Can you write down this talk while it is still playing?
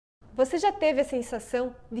Você já teve a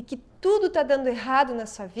sensação de que tudo está dando errado na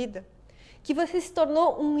sua vida? Que você se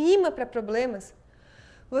tornou um imã para problemas?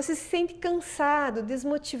 Você se sente cansado,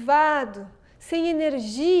 desmotivado, sem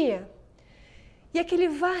energia? E aquele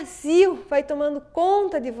vazio vai tomando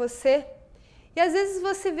conta de você? E às vezes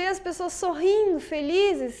você vê as pessoas sorrindo,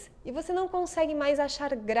 felizes, e você não consegue mais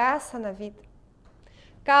achar graça na vida.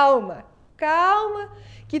 Calma, calma,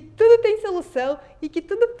 que tudo tem solução e que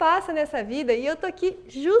tudo passa nessa vida. E eu tô aqui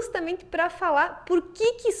justamente para falar por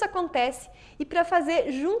que isso acontece e para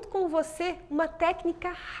fazer junto com você uma técnica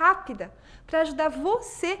rápida para ajudar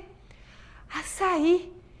você a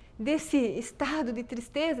sair desse estado de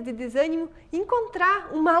tristeza, de desânimo,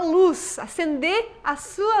 encontrar uma luz, acender a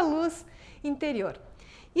sua luz interior.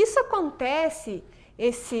 Isso acontece,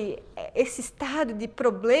 esse estado de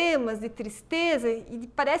problemas, de tristeza, e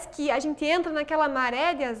parece que a gente entra naquela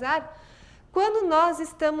maré de azar quando nós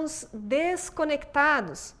estamos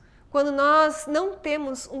desconectados, quando nós não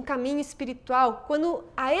temos um caminho espiritual, quando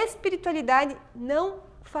a espiritualidade não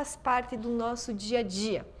faz parte do nosso dia a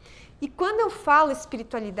dia. E quando eu falo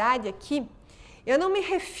espiritualidade aqui, eu não me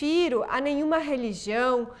refiro a nenhuma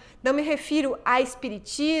religião, não me refiro a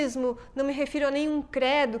espiritismo, não me refiro a nenhum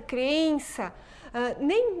credo, crença,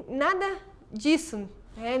 nem nada disso,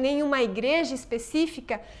 nenhuma igreja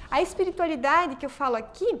específica. A espiritualidade que eu falo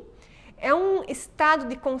aqui é um estado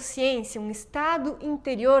de consciência, um estado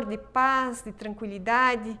interior de paz, de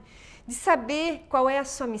tranquilidade, de saber qual é a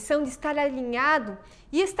sua missão, de estar alinhado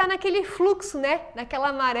e estar naquele fluxo,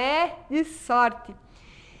 naquela maré de sorte.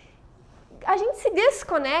 A gente se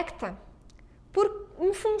desconecta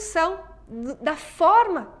em função da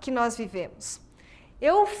forma que nós vivemos.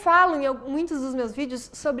 Eu falo em muitos dos meus vídeos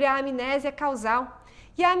sobre a amnésia causal.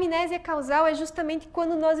 E a amnésia causal é justamente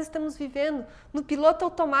quando nós estamos vivendo no piloto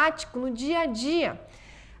automático, no dia a dia.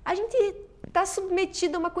 A gente está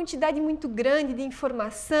submetido a uma quantidade muito grande de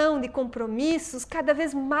informação, de compromissos, cada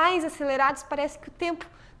vez mais acelerados, parece que o tempo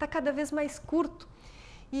está cada vez mais curto.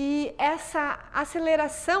 E essa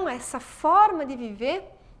aceleração, essa forma de viver,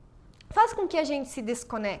 faz com que a gente se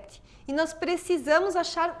desconecte. E nós precisamos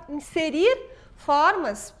inserir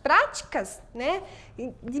formas práticas,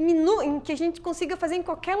 em que a gente consiga fazer em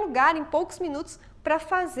qualquer lugar, em poucos minutos, para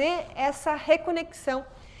fazer essa reconexão.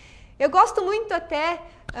 Eu gosto muito até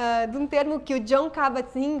de um termo que o Jon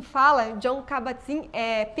Kabat-Zinn fala. Jon Kabat-Zinn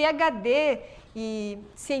é PhD e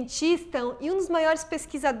cientista e um dos maiores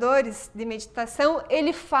pesquisadores de meditação.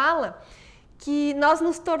 Ele fala que nós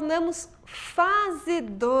nos tornamos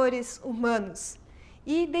fazedores humanos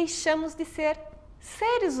e deixamos de ser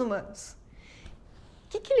seres humanos.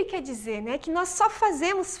 O que ele quer dizer? Que nós só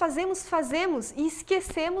fazemos e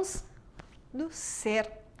esquecemos do ser.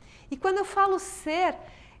 E quando eu falo ser,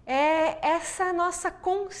 é essa nossa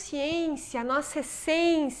consciência, a nossa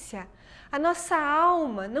essência, a nossa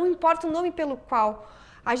alma, não importa o nome pelo qual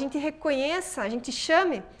a gente reconheça, a gente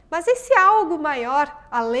chame, mas esse algo maior,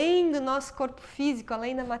 além do nosso corpo físico,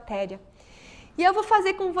 além da matéria. E eu vou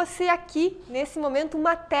fazer com você aqui, nesse momento,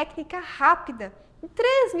 uma técnica rápida, em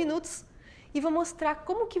 3 minutos, e vou mostrar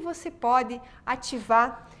como que você pode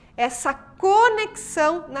ativar essa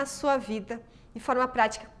conexão na sua vida de forma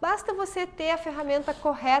prática. Basta você ter a ferramenta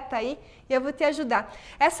correta aí e eu vou te ajudar.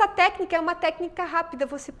 Essa técnica é uma técnica rápida,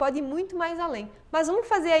 você pode ir muito mais além. Mas vamos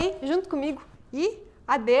fazer aí junto comigo. E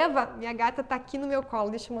a Deva, minha gata, está aqui no meu colo.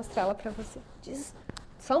 Deixa eu mostrar ela para você.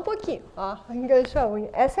 Só um pouquinho. Ó, enganchou a unha.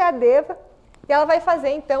 Essa é a Deva e ela vai fazer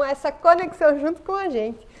então essa conexão junto com a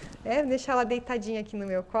gente. Vou deixar ela deitadinha aqui no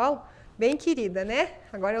meu colo. Bem querida,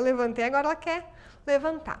 Agora eu levantei, agora ela quer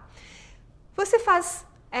levantar. Você faz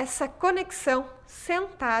essa conexão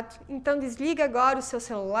sentado, então desliga agora o seu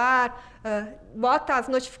celular, bota as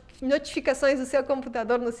notificações do seu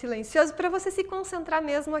computador no silencioso para você se concentrar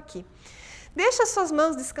mesmo aqui. Deixa suas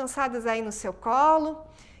mãos descansadas aí no seu colo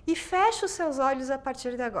e fecha os seus olhos a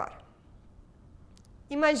partir de agora.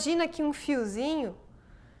 Imagina que um fiozinho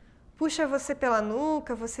puxa você pela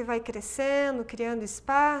nuca, você vai crescendo, criando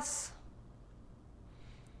espaço.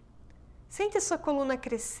 Sente a sua coluna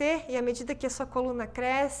crescer e à medida que a sua coluna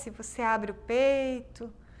cresce, você abre o peito,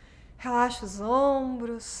 relaxa os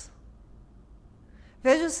ombros.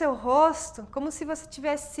 Veja o seu rosto como se você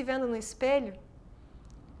estivesse se vendo no espelho.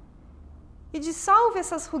 E dissolve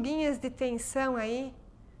essas ruguinhas de tensão aí.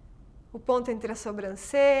 O ponto entre as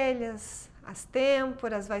sobrancelhas, as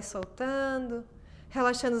têmporas, vai soltando,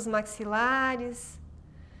 relaxando os maxilares,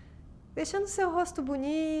 deixando o seu rosto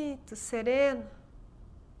bonito, sereno.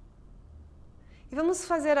 E vamos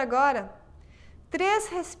fazer agora 3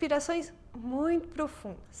 respirações muito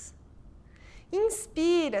profundas.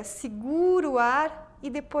 Inspira, segura o ar e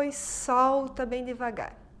depois solta bem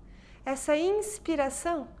devagar. Essa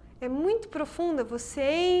inspiração é muito profunda, você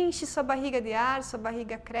enche sua barriga de ar, sua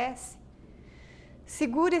barriga cresce.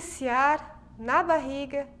 Segura esse ar na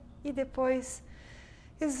barriga e depois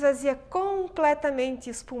esvazia completamente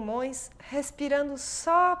os pulmões, respirando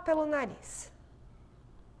só pelo nariz.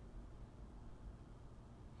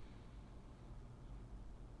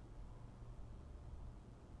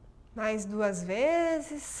 Mais 2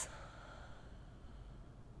 vezes.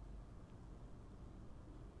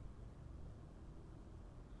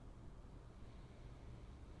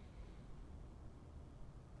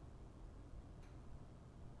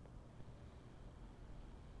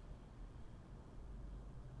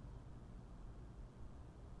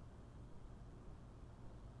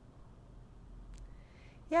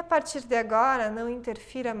 E a partir de agora, não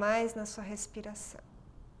interfira mais na sua respiração.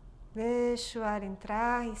 Deixa o ar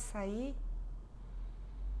entrar e sair.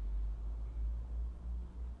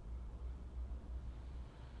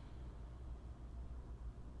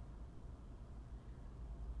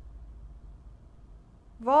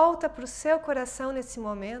 Volta para o seu coração nesse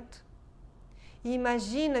momento e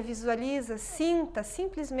imagina, visualiza, sinta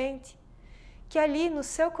simplesmente que ali no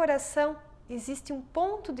seu coração existe um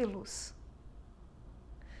ponto de luz.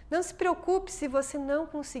 Não se preocupe se você não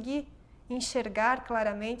conseguir enxergar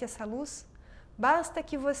claramente essa luz, basta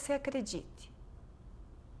que você acredite.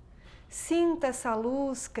 Sinta essa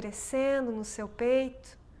luz crescendo no seu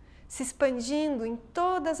peito, se expandindo em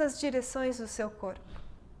todas as direções do seu corpo.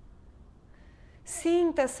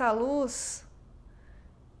 Sinta essa luz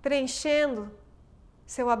preenchendo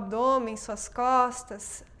seu abdômen, suas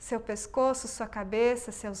costas, seu pescoço, sua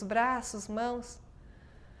cabeça, seus braços, mãos,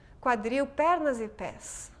 quadril, pernas e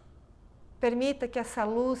pés. Permita que essa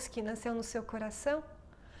luz que nasceu no seu coração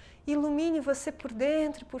ilumine você por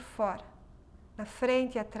dentro e por fora, na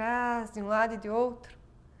frente e atrás, de um lado e de outro,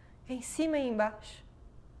 em cima e embaixo.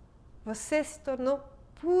 Você se tornou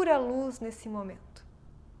pura luz nesse momento.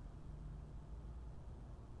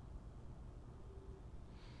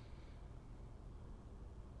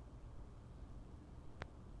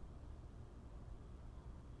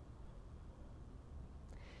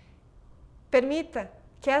 Permita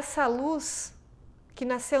que essa luz que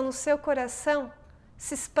nasceu no seu coração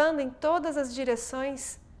se expanda em todas as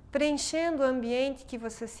direções, preenchendo o ambiente que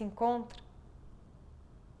você se encontra.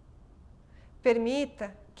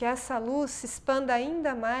 Permita que essa luz se expanda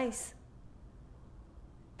ainda mais,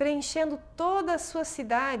 preenchendo toda a sua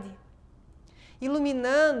cidade,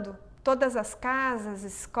 iluminando todas as casas,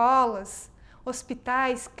 escolas,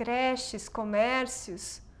 hospitais, creches,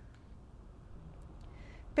 comércios.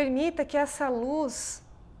 Permita que essa luz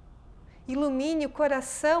ilumine o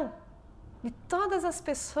coração de todas as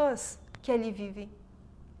pessoas que ali vivem.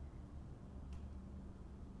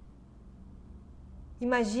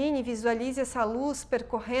 Imagine e visualize essa luz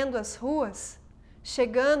percorrendo as ruas,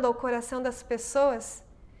 chegando ao coração das pessoas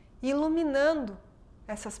e iluminando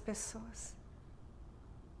essas pessoas.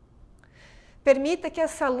 Permita que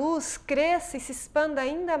essa luz cresça e se expanda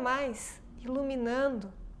ainda mais,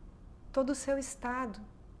 iluminando todo o seu estado.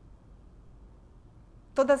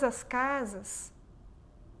 Todas as casas,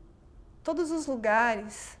 todos os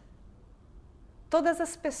lugares, todas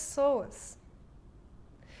as pessoas.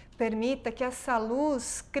 Permita que essa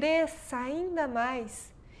luz cresça ainda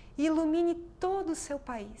mais e ilumine todo o seu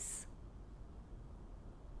país.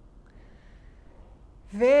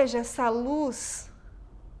 Veja essa luz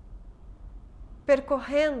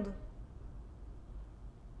percorrendo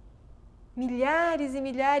milhares e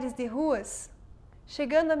milhares de ruas,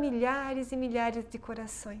 chegando a milhares e milhares de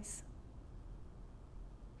corações.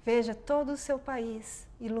 Veja todo o seu país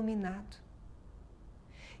iluminado.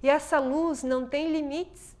 E essa luz não tem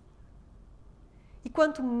limites. E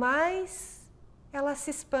quanto mais ela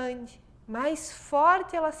se expande, mais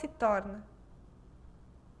forte ela se torna.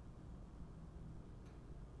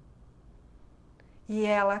 E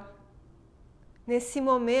ela, nesse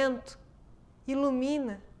momento,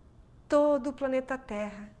 ilumina todo o planeta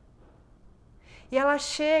Terra. E ela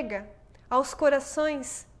chega aos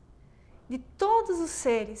corações de todos os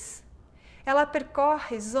seres. Ela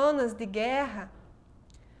percorre zonas de guerra,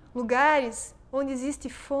 lugares onde existe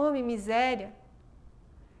fome e miséria.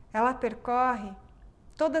 Ela percorre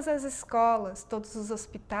todas as escolas, todos os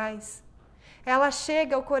hospitais. Ela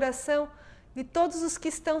chega ao coração de todos os que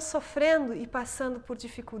estão sofrendo e passando por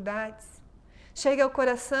dificuldades. Chega ao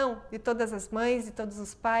coração de todas as mães, de todos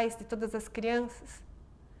os pais, de todas as crianças.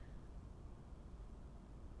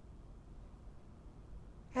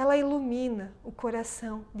 Ela ilumina o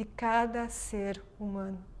coração de cada ser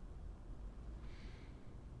humano.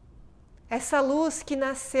 Essa luz que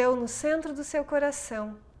nasceu no centro do seu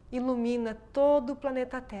coração ilumina todo o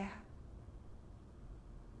planeta Terra.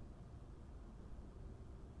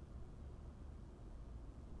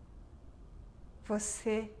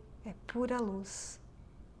 Você é pura luz.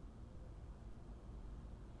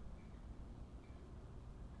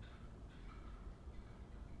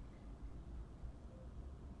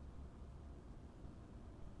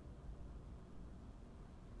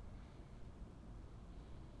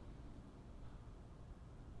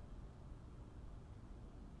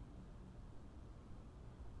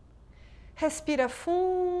 Respira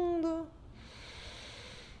fundo.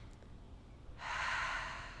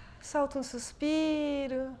 Solta um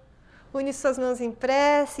suspiro. Une suas mãos em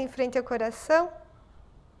prece em frente ao coração.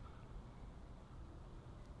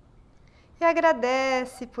 E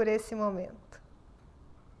agradece por esse momento.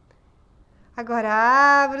 Agora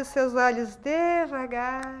abre os seus olhos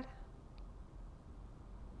devagar.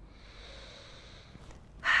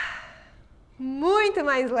 Muito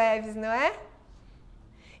mais leves, não é?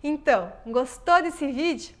 Então, gostou desse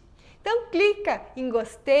vídeo? Então clica em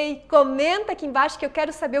gostei, comenta aqui embaixo que eu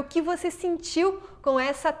quero saber o que você sentiu com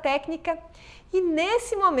essa técnica. E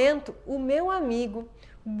nesse momento, o meu amigo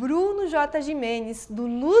Bruno J. Jimenez, do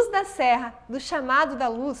Luz da Serra, do Chamado da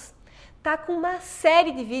Luz, está com uma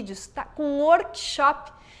série de vídeos, está com um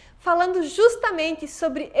workshop falando justamente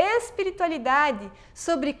sobre espiritualidade,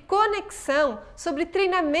 sobre conexão, sobre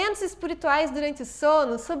treinamentos espirituais durante o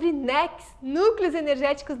sono, sobre NECs, núcleos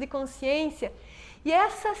energéticos de consciência. E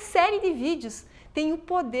essa série de vídeos tem o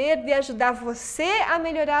poder de ajudar você a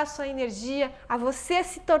melhorar a sua energia, a você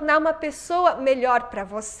se tornar uma pessoa melhor para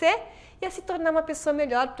você e a se tornar uma pessoa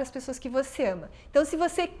melhor para as pessoas que você ama. Então, se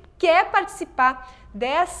você quer participar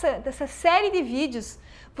dessa série de vídeos,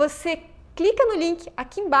 você clica no link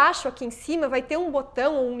aqui embaixo, aqui em cima, vai ter um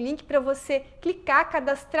botão ou um link para você clicar,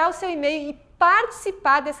 cadastrar o seu e-mail e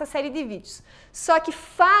participar dessa série de vídeos. Só que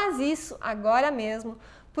faz isso agora mesmo,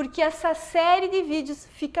 porque essa série de vídeos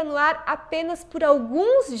fica no ar apenas por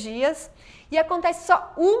alguns dias e acontece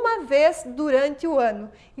só uma vez durante o ano.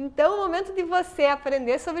 Então, o momento de você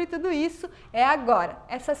aprender sobre tudo isso é agora.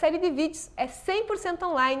 Essa série de vídeos é 100%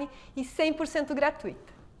 online e 100%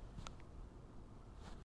 gratuita.